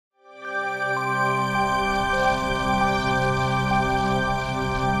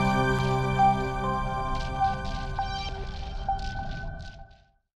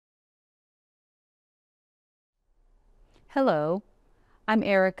Hello, I'm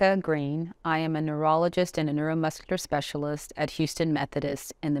Ericka Greene. I am a neurologist and a neuromuscular specialist at Houston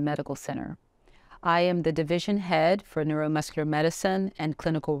Methodist in the Medical Center. I am the division head for neuromuscular medicine and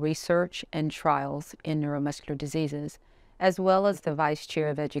clinical research and trials in neuromuscular diseases, as well as the vice chair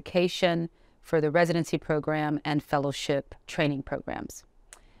of education for the residency program and fellowship training programs.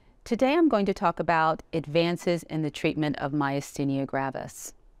 Today I'm going to talk about advances in the treatment of myasthenia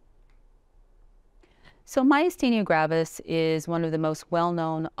gravis. So myasthenia gravis is one of the most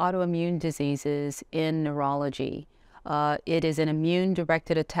well-known autoimmune diseases in neurology. It is an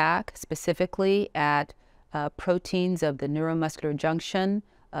immune-directed attack specifically at proteins of the neuromuscular junction,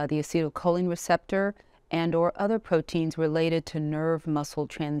 the acetylcholine receptor, and/or other proteins related to nerve muscle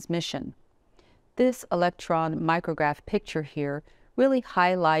transmission. This electron micrograph picture here really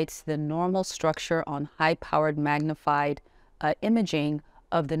highlights the normal structure on high-powered magnified imaging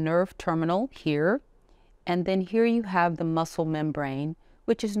of the nerve terminal here. And then here you have the muscle membrane,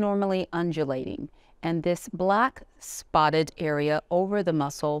 which is normally undulating. And this black spotted area over the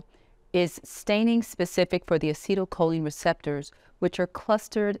muscle is staining specific for the acetylcholine receptors, which are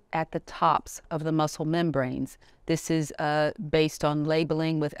clustered at the tops of the muscle membranes. This is based on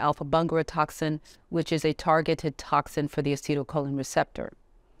labeling with alpha-bungarotoxin, which is a targeted toxin for the acetylcholine receptor.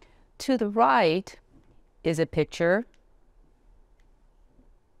 To the right is a picture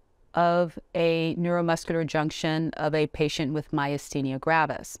of a neuromuscular junction of a patient with myasthenia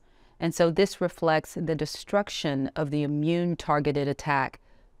gravis. And so this reflects the destruction of the immune-targeted attack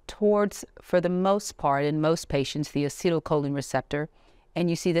towards, for the most part, in most patients, the acetylcholine receptor. And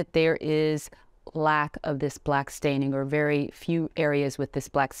you see that there is lack of this black staining, or very few areas with this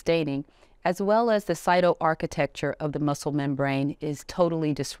black staining, as well as the cytoarchitecture of the muscle membrane is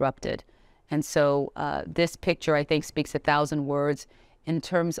totally disrupted. And so this picture, I think, speaks 1,000 words in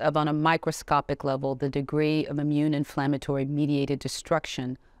terms of, on a microscopic level, the degree of immune inflammatory mediated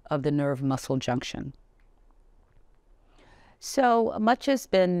destruction of the nerve muscle junction. So much has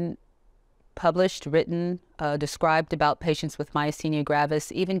been published, written, described about patients with myasthenia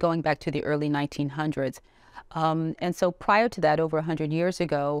gravis, even going back to the early 1900s. And so prior to that, over 100 years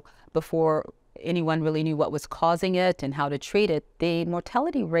ago, before anyone really knew what was causing it and how to treat it, the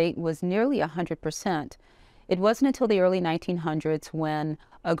mortality rate was nearly 100%. It wasn't until the early 1900s when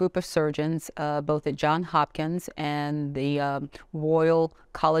a group of surgeons, both at Johns Hopkins and the Royal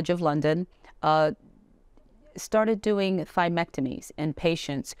College of London, started doing thymectomies in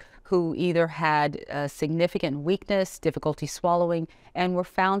patients who either had significant weakness, difficulty swallowing, and were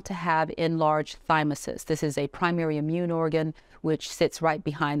found to have enlarged thymuses. This is a primary immune organ which sits right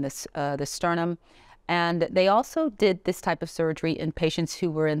behind the sternum. And they also did this type of surgery in patients who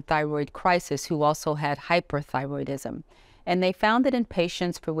were in thyroid crisis, who also had hyperthyroidism. And they found that in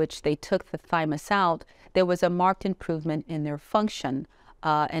patients for which they took the thymus out, there was a marked improvement in their function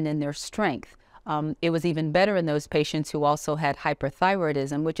and in their strength. It was even better in those patients who also had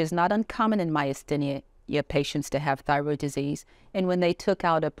hyperthyroidism, which is not uncommon in myasthenia patients to have thyroid disease. And when they took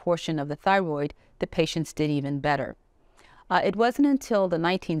out a portion of the thyroid, the patients did even better. It wasn't until the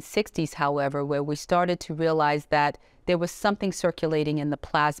 1960s, however, where we started to realize that there was something circulating in the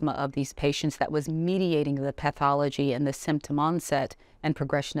plasma of these patients that was mediating the pathology and the symptom onset and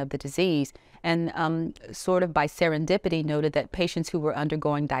progression of the disease. And sort of by serendipity noted that patients who were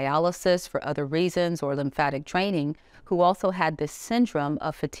undergoing dialysis for other reasons or lymphatic draining, who also had this syndrome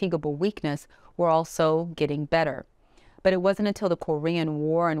of fatigable weakness, were also getting better. But it wasn't until the Korean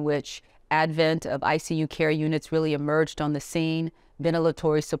War, in which advent of ICU care units really emerged on the scene,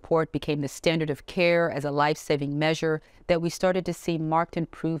 ventilatory support became the standard of care as a life-saving measure, that we started to see marked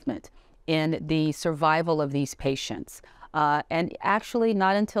improvement in the survival of these patients. And actually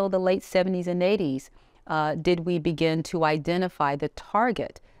not until the late 70s and 80s did we begin to identify the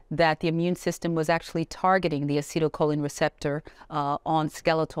target that the immune system was actually targeting, the acetylcholine receptor on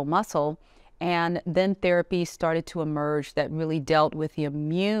skeletal muscle. And then therapies started to emerge that really dealt with the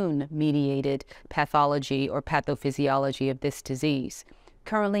immune-mediated pathology or pathophysiology of this disease.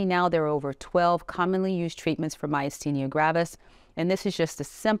 Currently now there are over 12 commonly used treatments for myasthenia gravis, and this is just a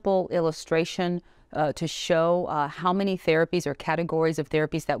simple illustration to show how many therapies or categories of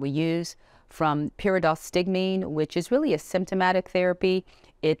therapies that we use, from pyridostigmine, which is really a symptomatic therapy.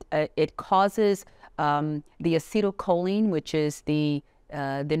 It causes the acetylcholine, which is the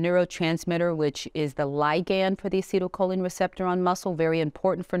neurotransmitter, which is the ligand for the acetylcholine receptor on muscle, very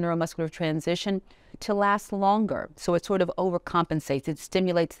important for neuromuscular transition, to last longer. So it sort of overcompensates. It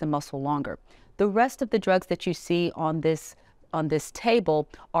stimulates the muscle longer. The rest of the drugs that you see on this table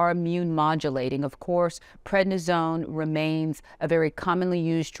are immune modulating. Of course, prednisone remains a very commonly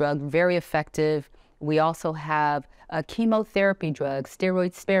used drug, very effective, We also have chemotherapy drugs,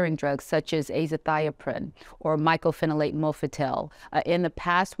 steroid-sparing drugs such as azathioprine or mycophenolate mofetil. In the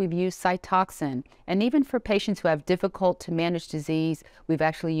past, we've used Cytoxan. And even for patients who have difficult to manage disease, we've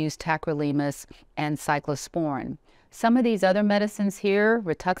actually used tacrolimus and cyclosporin. Some of these other medicines here,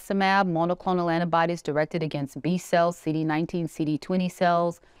 rituximab, monoclonal antibodies directed against B cells, CD19, CD20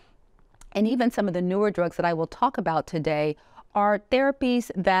 cells, and even some of the newer drugs that I will talk about today are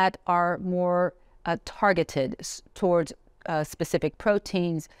therapies that are more targeted towards specific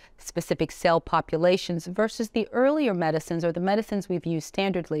proteins, specific cell populations, versus the earlier medicines or the medicines we've used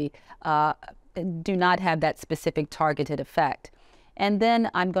standardly do not have that specific targeted effect. And then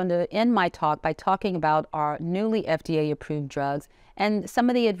I'm going to end my talk by talking about our newly FDA-approved drugs and some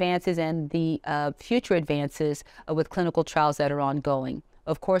of the advances and the future advances with clinical trials that are ongoing.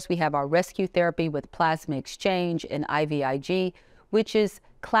 Of course, we have our rescue therapy with plasma exchange and IVIG, which is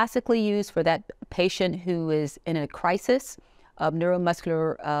classically used for that patient who is in a crisis of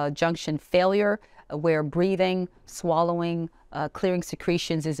neuromuscular junction failure, where breathing, swallowing, clearing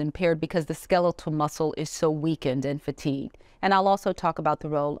secretions is impaired because the skeletal muscle is so weakened and fatigued. And I'll also talk about the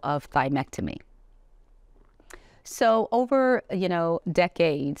role of thymectomy. So over,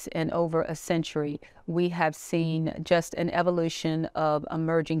 decades and over a century, we have seen just an evolution of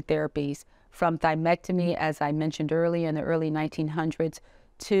emerging therapies from thymectomy, as I mentioned earlier, in the early 1900s,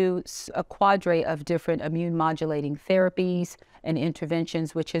 to a cadre of different immune modulating therapies and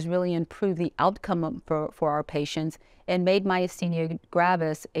interventions, which has really improved the outcome for our patients and made myasthenia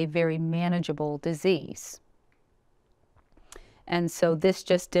gravis a very manageable disease. And so this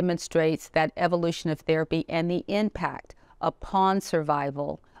just demonstrates that evolution of therapy and the impact upon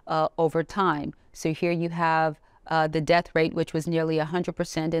survival over time. So here you have the death rate, which was nearly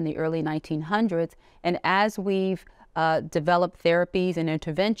 100% in the early 1900s. And as we've developed therapies and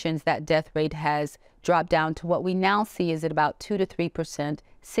interventions, that death rate has dropped down to what we now see is at about 2 to 3%,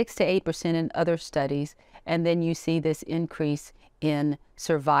 6 to 8% in other studies. And then you see this increase in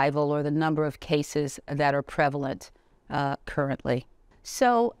survival or the number of cases that are prevalent currently.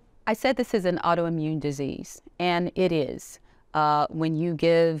 So I said this is an autoimmune disease, and it is. When you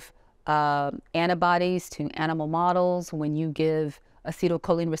give antibodies to animal models, when you give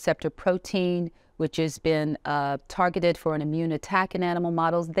acetylcholine receptor protein, which has been targeted for an immune attack in animal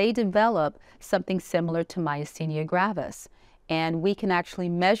models, they develop something similar to myasthenia gravis. And we can actually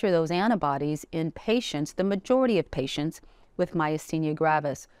measure those antibodies in patients, the majority of patients with myasthenia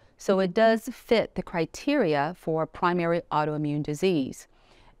gravis. So it does fit the criteria for primary autoimmune disease.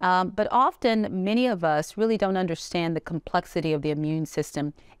 But often, many of us really don't understand the complexity of the immune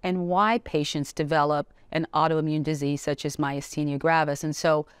system and why patients develop an autoimmune disease such as myasthenia gravis. And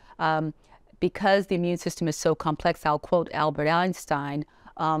so because the immune system is so complex, I'll quote Albert Einstein,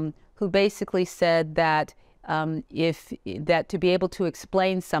 who basically said that to be able to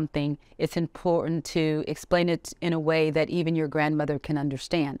explain something, it's important to explain it in a way that even your grandmother can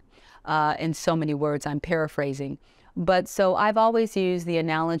understand. In so many words, I'm paraphrasing. But so I've always used the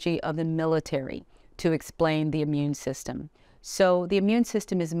analogy of the military to explain the immune system. So the immune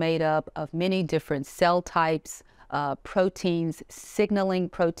system is made up of many different cell types, proteins, signaling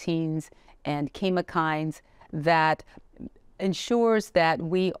proteins, and chemokines that ensures that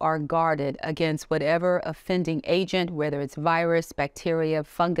we are guarded against whatever offending agent, whether it's virus, bacteria,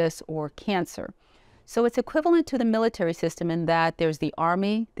 fungus, or cancer. So it's equivalent to the military system in that there's the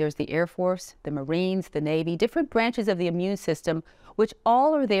Army, there's the Air Force, the Marines, the Navy, different branches of the immune system, which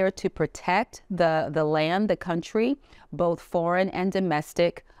all are there to protect the land, the country, both foreign and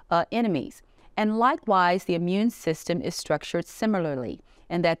domestic enemies. And likewise, the immune system is structured similarly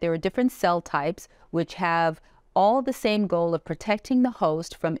in that there are different cell types which have all the same goal of protecting the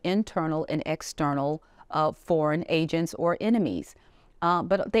host from internal and external foreign agents or enemies.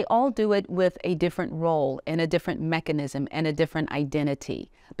 But they all do it with a different role and a different mechanism and a different identity,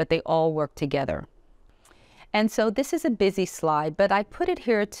 but they all work together. And so this is a busy slide, but I put it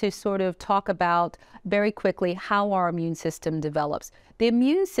here to sort of talk about very quickly how our immune system develops. The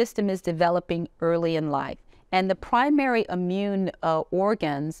immune system is developing early in life, and the primary immune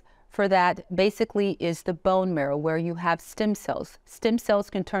organs for that basically is the bone marrow, where you have stem cells. Stem cells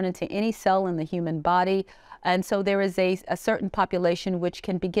can turn into any cell in the human body. And so there is a certain population which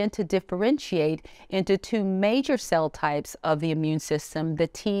can begin to differentiate into two major cell types of the immune system, the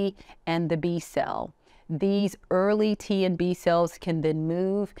T and the B cell. These early T and B cells can then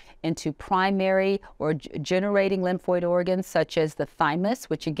move into primary or generating lymphoid organs such as the thymus,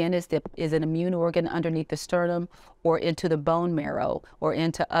 which again is an immune organ underneath the sternum, or into the bone marrow or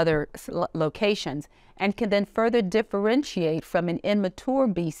into other locations, and can then further differentiate from an immature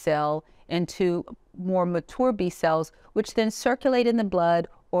B cell into more mature B cells, which then circulate in the blood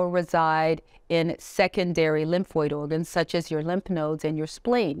or reside in secondary lymphoid organs, such as your lymph nodes and your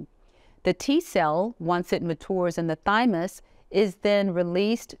spleen. The T cell, once it matures in the thymus, is then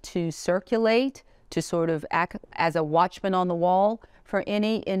released to circulate, to sort of act as a watchman on the wall for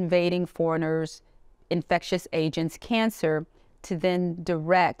any invading foreigners, infectious agents, cancer, to then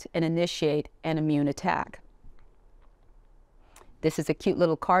direct and initiate an immune attack. This is a cute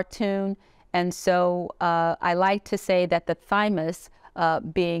little cartoon, and so I like to say that the thymus,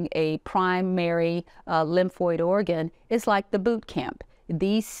 being a primary lymphoid organ, is like the boot camp.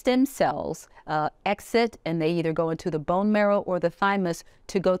 These stem cells exit and they either go into the bone marrow or the thymus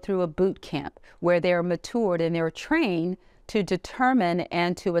to go through a boot camp where they're matured and they're trained to determine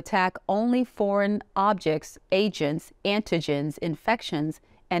and to attack only foreign objects, agents, antigens, infections,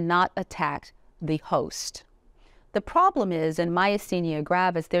 and not attack the host. The problem is, in myasthenia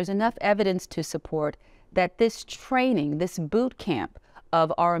gravis, there's enough evidence to support that this training, this boot camp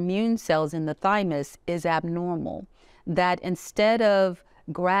of our immune cells in the thymus is abnormal. That instead of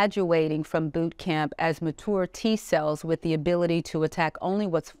graduating from boot camp as mature T cells with the ability to attack only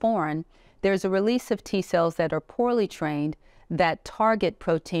what's foreign, there's a release of T cells that are poorly trained that target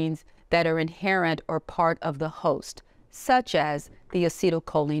proteins that are inherent or part of the host, such as the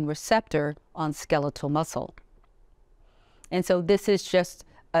acetylcholine receptor on skeletal muscle. And so this is just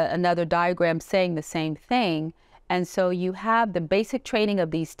another diagram saying the same thing. And so you have the basic training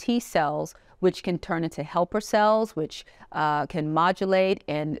of these T cells, which can turn into helper cells, which can modulate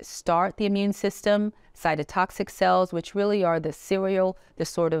and start the immune system, cytotoxic cells, which really are the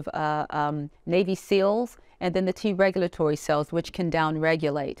sort of Navy SEALs, and then the T regulatory cells, which can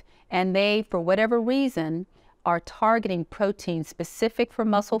downregulate. And they, for whatever reason, are targeting proteins specific for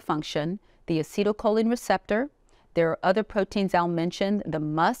muscle function, the acetylcholine receptor. There are other proteins I'll mention, the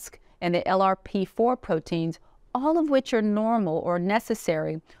MuSK and the LRP4 proteins, all of which are normal or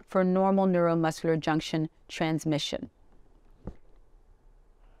necessary for normal neuromuscular junction transmission.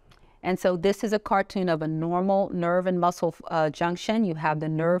 And so this is a cartoon of a normal nerve and muscle junction. You have the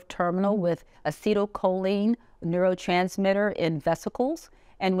nerve terminal with acetylcholine neurotransmitter in vesicles.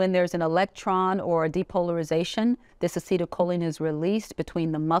 And when there's an electron or a depolarization, this acetylcholine is released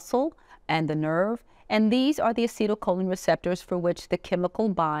between the muscle and the nerve. And these are the acetylcholine receptors for which the chemical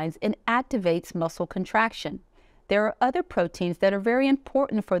binds and activates muscle contraction. There are other proteins that are very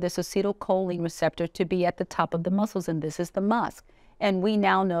important for this acetylcholine receptor to be at the top of the muscles, and this is the MuSK. And we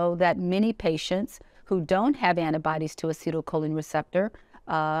now know that many patients who don't have antibodies to acetylcholine receptor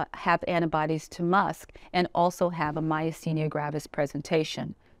have antibodies to MuSK and also have a myasthenia gravis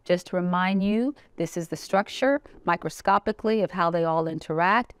presentation. Just to remind you, this is the structure microscopically of how they all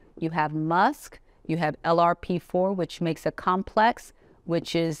interact. You have MuSK, you have LRP4, which makes a complex,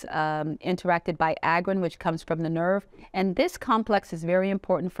 which is interacted by agrin, which comes from the nerve. And this complex is very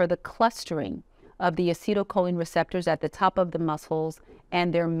important for the clustering of the acetylcholine receptors at the top of the muscles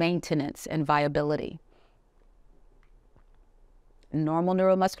and their maintenance and viability. Normal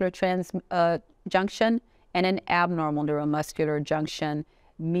neuromuscular junction and an abnormal neuromuscular junction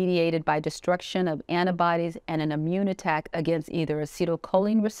mediated by destruction of antibodies and an immune attack against either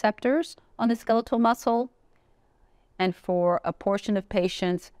acetylcholine receptors on the skeletal muscle, and for a portion of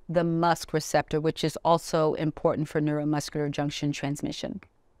patients, the MuSK receptor, which is also important for neuromuscular junction transmission.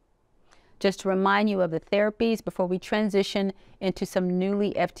 Just to remind you of the therapies before we transition into some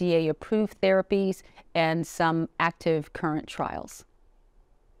newly FDA-approved therapies and some active current trials.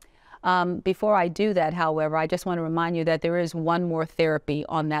 Before I do that, however, I just want to remind you that there is one more therapy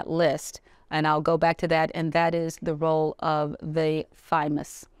on that list, and I'll go back to that, and that is the role of the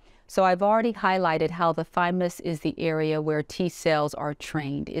thymus. So I've already highlighted how the thymus is the area where T cells are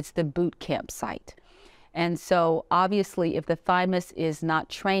trained. It's the boot camp site. And so obviously if the thymus is not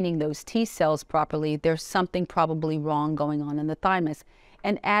training those T cells properly, there's something probably wrong going on in the thymus.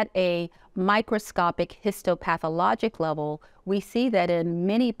 And at a microscopic histopathologic level, we see that in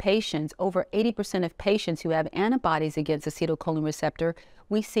many patients, over 80% of patients who have antibodies against acetylcholine receptor,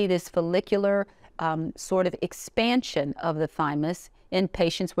 we see this follicular sort of expansion of the thymus in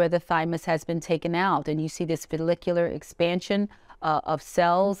patients where the thymus has been taken out. And you see this follicular expansion of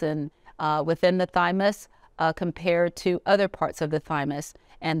cells and within the thymus compared to other parts of the thymus.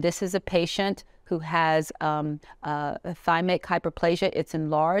 And this is a patient who has thymic hyperplasia. It's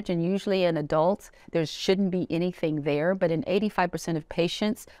enlarged, and usually in adults, there shouldn't be anything there. But in 85% of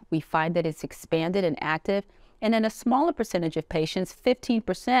patients, we find that it's expanded and active. And in a smaller percentage of patients,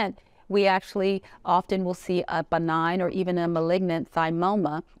 15%, we actually often will see a benign or even a malignant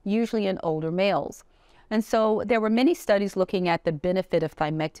thymoma, usually in older males. And so there were many studies looking at the benefit of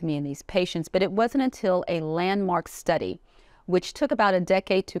thymectomy in these patients, but it wasn't until a landmark study, which took about a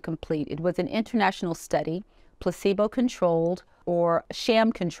decade to complete. It was an international study, placebo-controlled or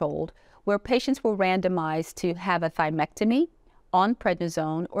sham-controlled, where patients were randomized to have a thymectomy on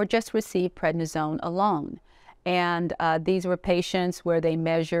prednisone or just receive prednisone alone. And these were patients where they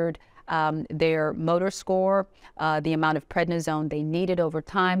measured their motor score, the amount of prednisone they needed over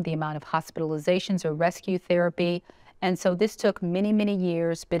time, the amount of hospitalizations or rescue therapy. And so this took many, many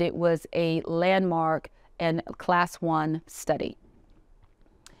years, but it was a landmark and class 1 study.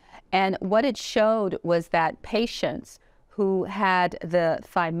 And what it showed was that patients who had the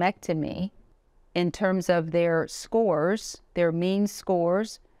thymectomy, in terms of their scores, their mean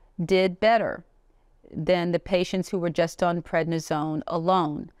scores, did better than the patients who were just on prednisone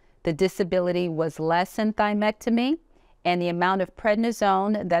alone. The disability was less in thymectomy, and the amount of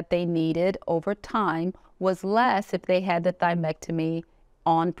prednisone that they needed over time was less if they had the thymectomy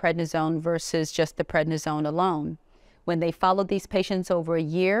on prednisone versus just the prednisone alone. When they followed these patients over a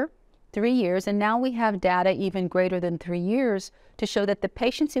year, 3 years, and now we have data even greater than 3 years to show that the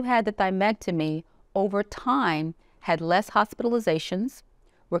patients who had the thymectomy over time had less hospitalizations,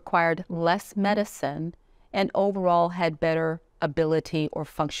 required less medicine, and overall had better ability or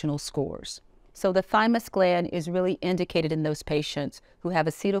functional scores. So the thymus gland is really indicated in those patients who have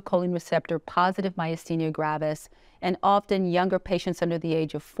acetylcholine receptor positive myasthenia gravis, and often younger patients under the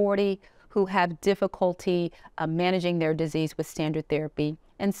age of 40 who have difficulty managing their disease with standard therapy.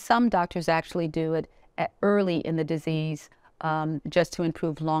 And some doctors actually do it early in the disease just to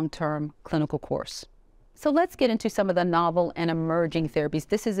improve long-term clinical course. So let's get into some of the novel and emerging therapies.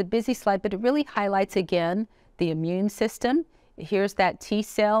 This is a busy slide, but it really highlights again the immune system. Here's that T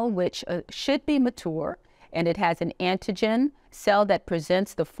cell, which should be mature, and it has an antigen cell that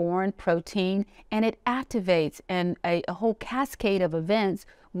presents the foreign protein, and it activates a whole cascade of events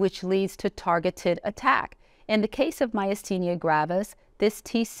which leads to targeted attack. In the case of myasthenia gravis, this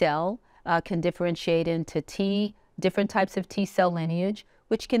T cell can differentiate into different types of T cell lineage,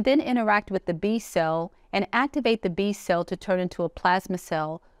 which can then interact with the B cell and activate the B cell to turn into a plasma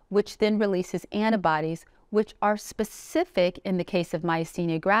cell, which then releases antibodies, which are specific in the case of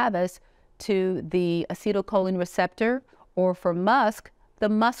myasthenia gravis to the acetylcholine receptor, or for MuSK, the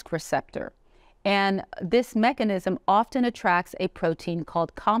MuSK receptor. And this mechanism often attracts a protein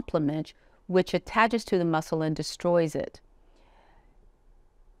called complement, which attaches to the muscle and destroys it.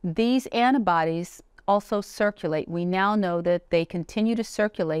 These antibodies also circulate. We now know that they continue to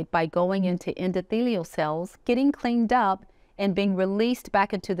circulate by going into endothelial cells, getting cleaned up, and being released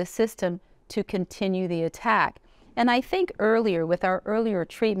back into the system to continue the attack. And I think earlier, with our earlier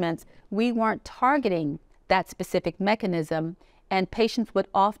treatments, we weren't targeting that specific mechanism, and patients would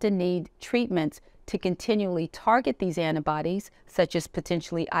often need treatments to continually target these antibodies, such as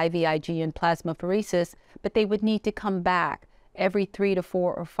potentially IVIG and plasmapheresis, but they would need to come back every 3 to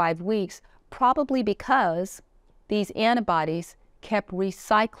 4 or 5 weeks, probably because these antibodies kept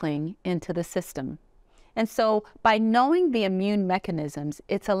recycling into the system. And so by knowing the immune mechanisms,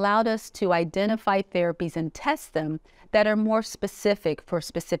 it's allowed us to identify therapies and test them that are more specific for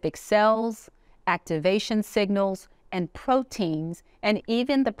specific cells, activation signals, and proteins, and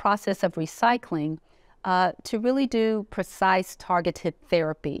even the process of recycling to really do precise targeted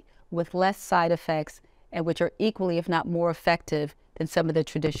therapy with less side effects, and which are equally, if not more effective than some of the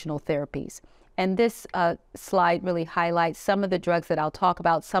traditional therapies. And this slide really highlights some of the drugs that I'll talk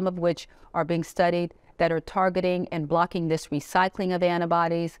about, some of which are being studied that are targeting and blocking this recycling of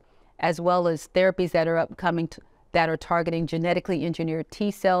antibodies, as well as therapies that are upcoming that are targeting genetically engineered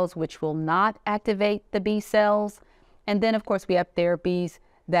T cells, which will not activate the B cells. And then, of course, we have therapies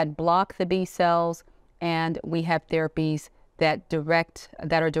that block the B cells, and we have therapies that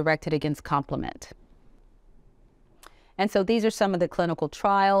are directed against complement. And so these are some of the clinical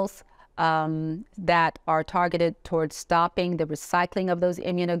trials that are targeted towards stopping the recycling of those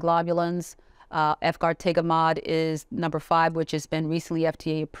immunoglobulins. Efgartigimod is number 5, which has been recently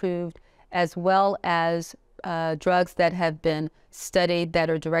FDA approved, as well as drugs that have been studied that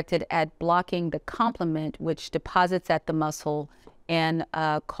are directed at blocking the complement, which deposits at the muscle and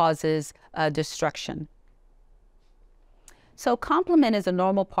causes destruction. So complement is a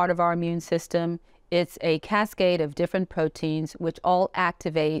normal part of our immune system. It's a cascade of different proteins which all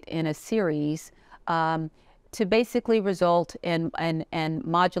activate in a series to basically result in and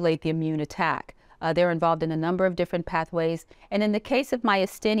modulate the immune attack. They're involved in a number of different pathways. And in the case of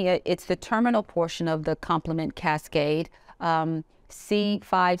myasthenia, it's the terminal portion of the complement cascade,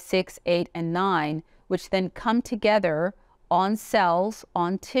 C5, 6, 8, and 9, which then come together on cells,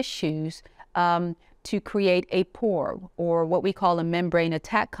 on tissues, to create a pore, or what we call a membrane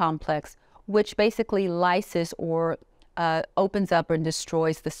attack complex, which basically lyses or opens up and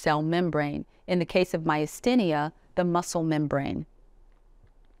destroys the cell membrane. In the case of myasthenia, the muscle membrane.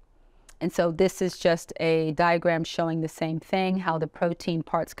 And so this is just a diagram showing the same thing, how the protein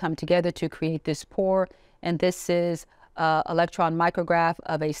parts come together to create this pore. And this is electron micrograph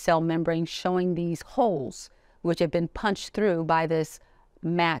of a cell membrane showing these holes which have been punched through by this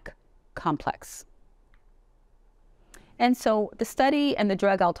MAC complex. And so the study and the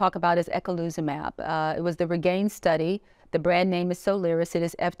drug I'll talk about is eculizumab. It was the Regain study. The brand name is Soliris. It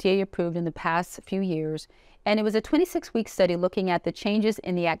is FDA approved in the past few years. And it was a 26-week study looking at the changes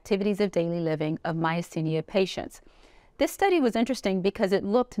in the activities of daily living of myasthenia patients. This study was interesting because it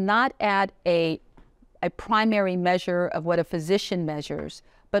looked not at a primary measure of what a physician measures,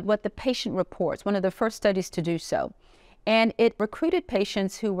 but what the patient reports, one of the first studies to do so. And it recruited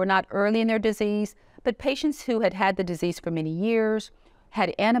patients who were not early in their disease, but patients who had had the disease for many years,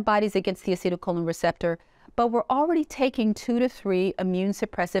 had antibodies against the acetylcholine receptor, but were already taking 2 to 3 immune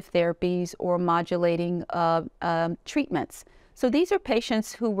suppressive therapies or modulating treatments. So these are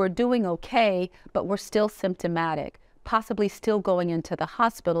patients who were doing okay, but were still symptomatic, possibly still going into the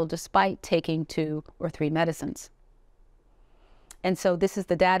hospital despite taking 2 or 3 medicines. And so this is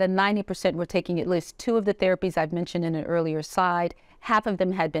the data. 90% were taking at least 2 of the therapies I've mentioned in an earlier slide. Half of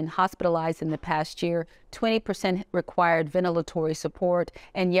them had been hospitalized in the past year. 20% required ventilatory support,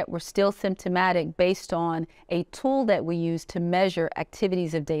 and yet were still symptomatic based on a tool that we use to measure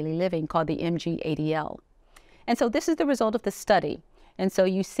activities of daily living called the MG-ADL. And so this is the result of the study. And so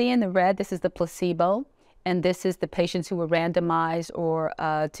you see in the red, this is the placebo, and this is the patients who were randomized or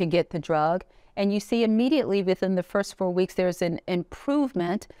to get the drug. And you see immediately within the first 4 weeks, there's an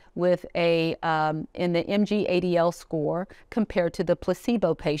improvement with in the MG-ADL score compared to the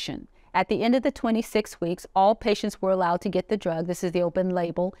placebo patient. At the end of the 26 weeks, all patients were allowed to get the drug. This is the open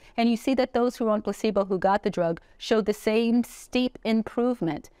label. And you see that those who were on placebo who got the drug showed the same steep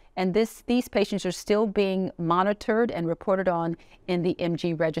improvement. And these patients are still being monitored and reported on in the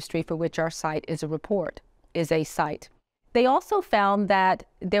MG registry, for which our site is a site. They also found that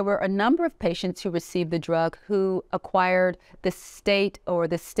there were a number of patients who received the drug who acquired the state or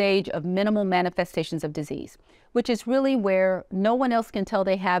the stage of minimal manifestations of disease, which is really where no one else can tell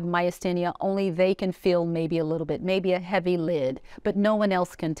they have myasthenia, only they can feel maybe a little bit, maybe a heavy lid, but no one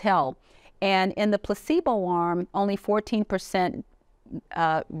else can tell. And in the placebo arm, only 14%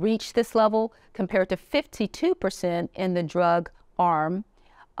 reached this level compared to 52% in the drug arm.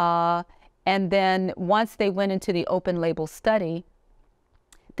 And then once they went into the open label study,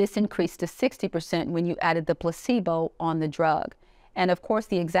 this increased to 60% when you added the placebo on the drug. And of course,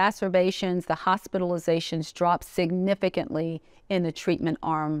 the exacerbations, the hospitalizations dropped significantly in the treatment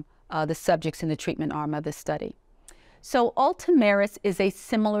arm, the subjects in the treatment arm of the study. So Ultomiris is a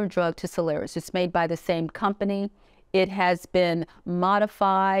similar drug to Soliris. It's made by the same company. It has been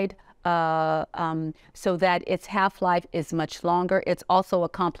modified so that its half-life is much longer. It's also a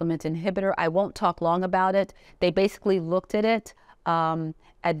complement inhibitor. I won't talk long about it. They basically looked at it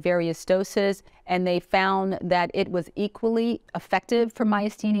at various doses, and they found that it was equally effective for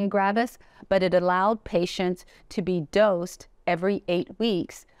myasthenia gravis, but it allowed patients to be dosed every 8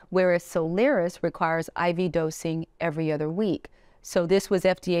 weeks, whereas Soliris requires IV dosing every other week. So this was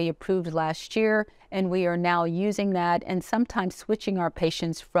FDA approved last year, and we are now using that and sometimes switching our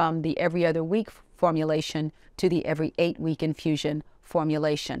patients from the every other week formulation to the every 8-week infusion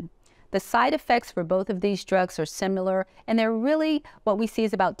formulation. The side effects for both of these drugs are similar, and they're really, what we see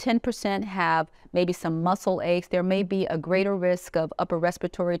is about 10% have maybe some muscle aches. There may be a greater risk of upper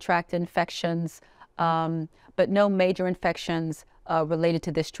respiratory tract infections, but no major infections related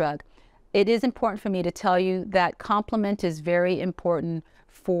to this drug. It is important for me to tell you that complement is very important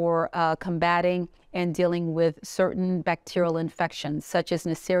for combating and dealing with certain bacterial infections, such as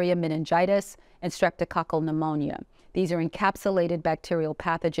Neisseria meningitis and streptococcal pneumonia. These are encapsulated bacterial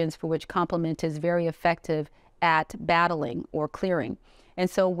pathogens for which complement is very effective at battling or clearing. And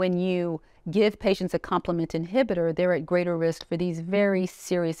so when you give patients a complement inhibitor, they're at greater risk for these very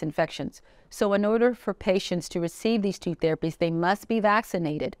serious infections. So in order for patients to receive these 2 therapies, they must be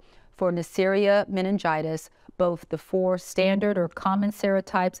vaccinated for Neisseria meningitis, both the 4 standard or common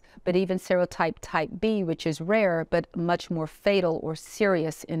serotypes, but even serotype type B, which is rare, but much more fatal or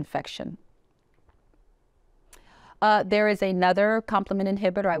serious infection. There is another complement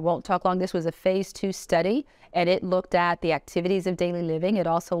inhibitor. I won't talk long. This was a phase 2 study, and it looked at the activities of daily living. It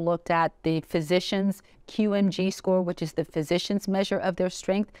also looked at the physician's QMG score, which is the physician's measure of their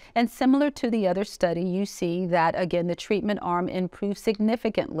strength. And similar to the other study, you see that, again, the treatment arm improved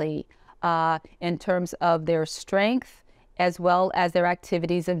significantly in terms of their strength as well as their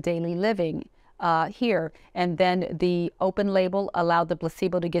activities of daily living here. And then the open label allowed the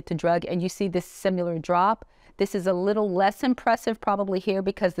placebo to get the drug, and you see this similar drop. This is a little less impressive probably here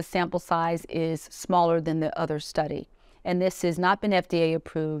because the sample size is smaller than the other study. And this has not been FDA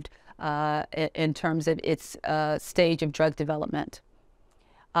approved in terms of its stage of drug development.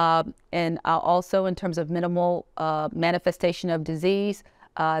 And also in terms of minimal manifestation of disease,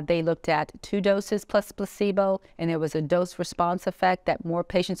 they looked at 2 doses plus placebo, and there was a dose response effect that more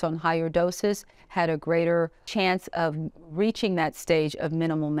patients on higher doses had a greater chance of reaching that stage of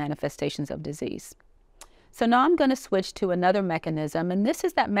minimal manifestations of disease. So now I'm going to switch to another mechanism, and this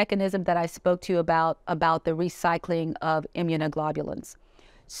is that mechanism that I spoke to you about the recycling of immunoglobulins.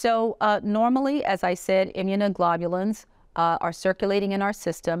 So normally, as I said, immunoglobulins are circulating in our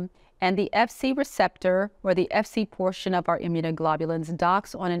system, and the Fc receptor, or the Fc portion of our immunoglobulins,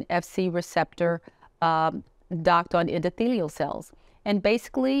 docks on an Fc receptor docked on endothelial cells, and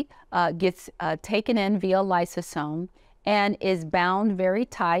basically gets taken in via lysosome and is bound very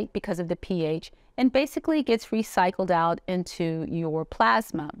tight because of the pH, and basically gets recycled out into your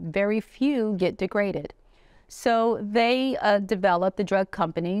plasma. Very few get degraded. So they the drug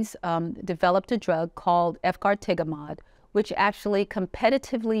companies developed a drug called efgartigimod, which actually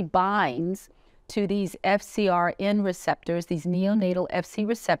competitively binds to these FcRn receptors, these neonatal Fc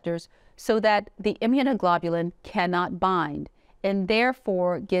receptors, so that the immunoglobulin cannot bind, and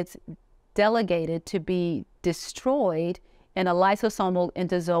therefore gets delegated to be destroyed in a lysosomal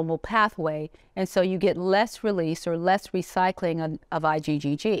endosomal pathway, and so you get less release or less recycling of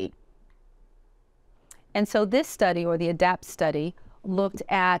IgG. And so this study, or the ADAPT study, looked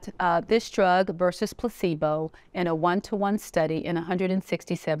at this drug versus placebo in a 1-to-1 study in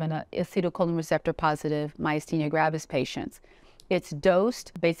 167 acetylcholine receptor positive myasthenia gravis patients. It's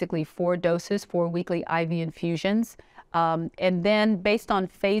dosed, basically 4 doses, 4 weekly IV infusions, and then based on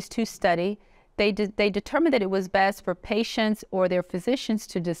phase 2 study, they determined that it was best for patients or their physicians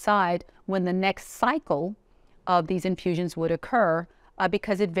to decide when the next cycle of these infusions would occur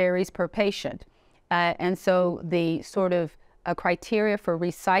because it varies per patient. And so the sort of criteria for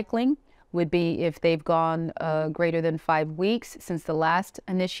recycling would be if they've gone greater than 5 weeks since the last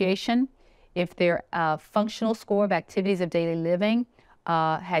initiation, if their functional score of activities of daily living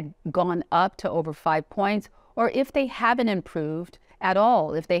had gone up to over 5 points, or if they haven't improved at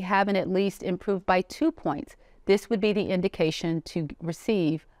all, if they haven't at least improved by 2 points. This would be the indication to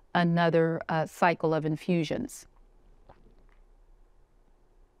receive another cycle of infusions.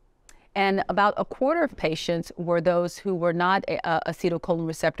 And about a quarter of patients were those who were not acetylcholine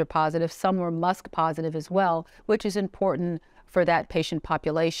receptor positive. Some were MuSK positive as well, which is important for that patient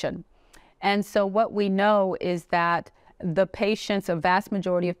population. And so what we know is that the patients, a vast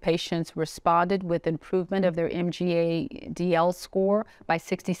majority of patients, responded with improvement of their MGA-DL score by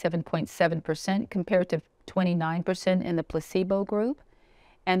 67.7% compared to 29% in the placebo group.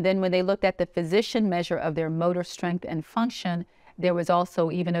 And then when they looked at the physician measure of their motor strength and function, there was also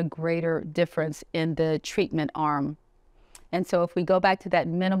even a greater difference in the treatment arm. And so if we go back to that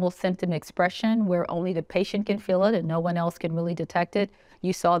minimal symptom expression where only the patient can feel it and no one else can really detect it,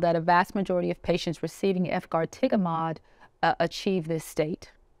 you saw that a vast majority of patients receiving efgartigimod achieve this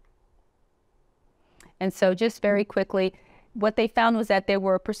state. And so just very quickly, what they found was that there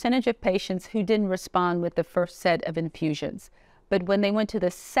were a percentage of patients who didn't respond with the first set of infusions. But when they went to the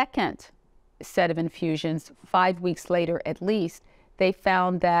second set of infusions, 5 weeks later at least, they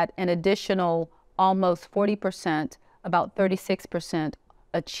found that an additional almost 40%, about 36%,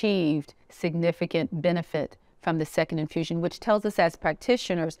 achieved significant benefit from the second infusion, which tells us as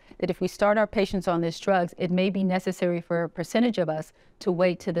practitioners that if we start our patients on these drugs, it may be necessary for a percentage of us to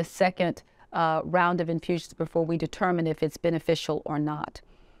wait to the second round of infusions before we determine if it's beneficial or not.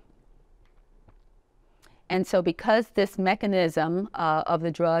 And so because this mechanism of the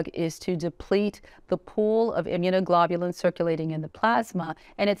drug is to deplete the pool of immunoglobulins circulating in the plasma,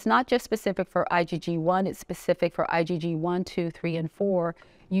 and it's not just specific for IgG1, it's specific for IgG1, 2, 3, and 4,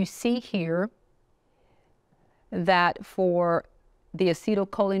 you see here that for the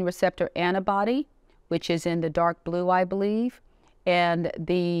acetylcholine receptor antibody, which is in the dark blue, I believe, and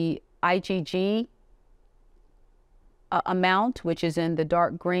the IgG amount, which is in the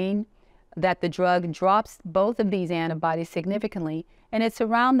dark green, that the drug drops both of these antibodies significantly, and it's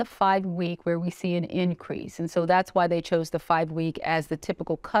around the 5-week where we see an increase. And so that's why they chose the 5-week as the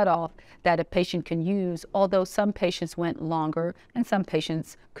typical cutoff that a patient can use, although some patients went longer and some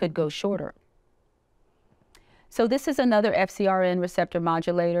patients could go shorter. So this is another FcRn receptor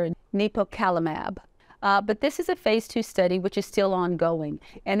modulator, nipocalimab. But this is a phase 2 study which is still ongoing,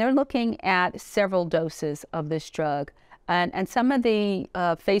 and they're looking at several doses of this drug. And some of the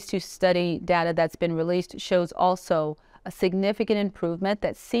phase 2 study data that's been released shows also a significant improvement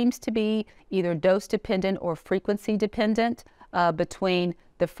that seems to be either dose dependent or frequency dependent between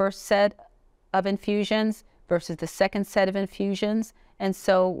the first set of infusions versus the second set of infusions. And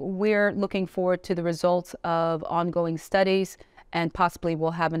so we're looking forward to the results of ongoing studies, and possibly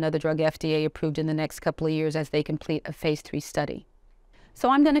we'll have another drug FDA approved in the next couple of years as they complete a phase 3 study. So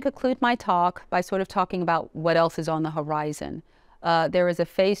I'm going to conclude my talk by sort of talking about what else is on the horizon. There is a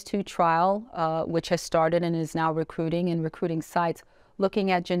phase 2 trial which has started and is now recruiting sites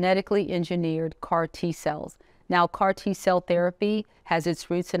looking at genetically engineered CAR T cells. Now, CAR T cell therapy has its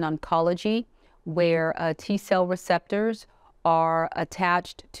roots in oncology, where T cell receptors are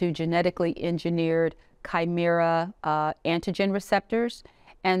attached to genetically engineered chimera antigen receptors.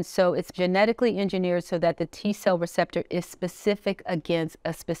 And so it's genetically engineered so that the T cell receptor is specific against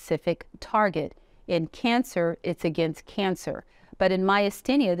a specific target. In cancer, it's against cancer. But in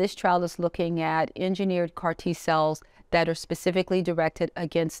myasthenia, this trial is looking at engineered CAR T cells that are specifically directed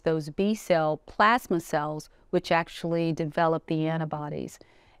against those B cell plasma cells, which actually develop the antibodies.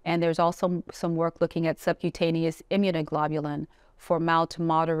 And there's also some work looking at subcutaneous immunoglobulin for mild to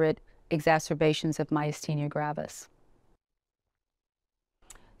moderate exacerbations of myasthenia gravis.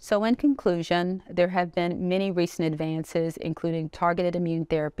 So in conclusion, there have been many recent advances, including targeted immune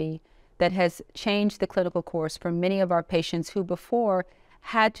therapy, that has changed the clinical course for many of our patients who before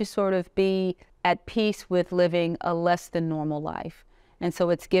had to sort of be at peace with living a less than normal life. And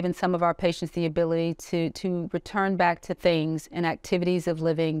so it's given some of our patients the ability to return back to things and activities of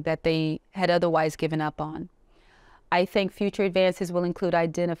living that they had otherwise given up on. I think future advances will include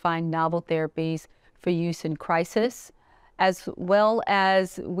identifying novel therapies for use in crisis, as well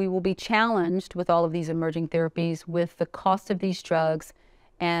as we will be challenged with all of these emerging therapies with the cost of these drugs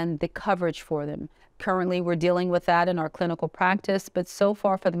and the coverage for them. Currently, we're dealing with that in our clinical practice, but so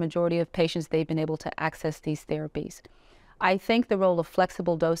far for the majority of patients, they've been able to access these therapies. I think the role of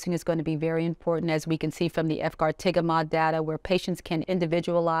flexible dosing is going to be very important, as we can see from the efgartigimod data, where patients can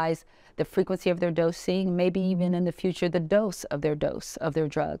individualize the frequency of their dosing, maybe even in the future the dose of their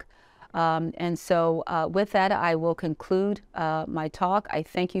drug. And so with that, I will conclude my talk. I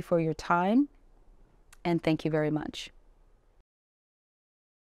thank you for your time, and thank you very much.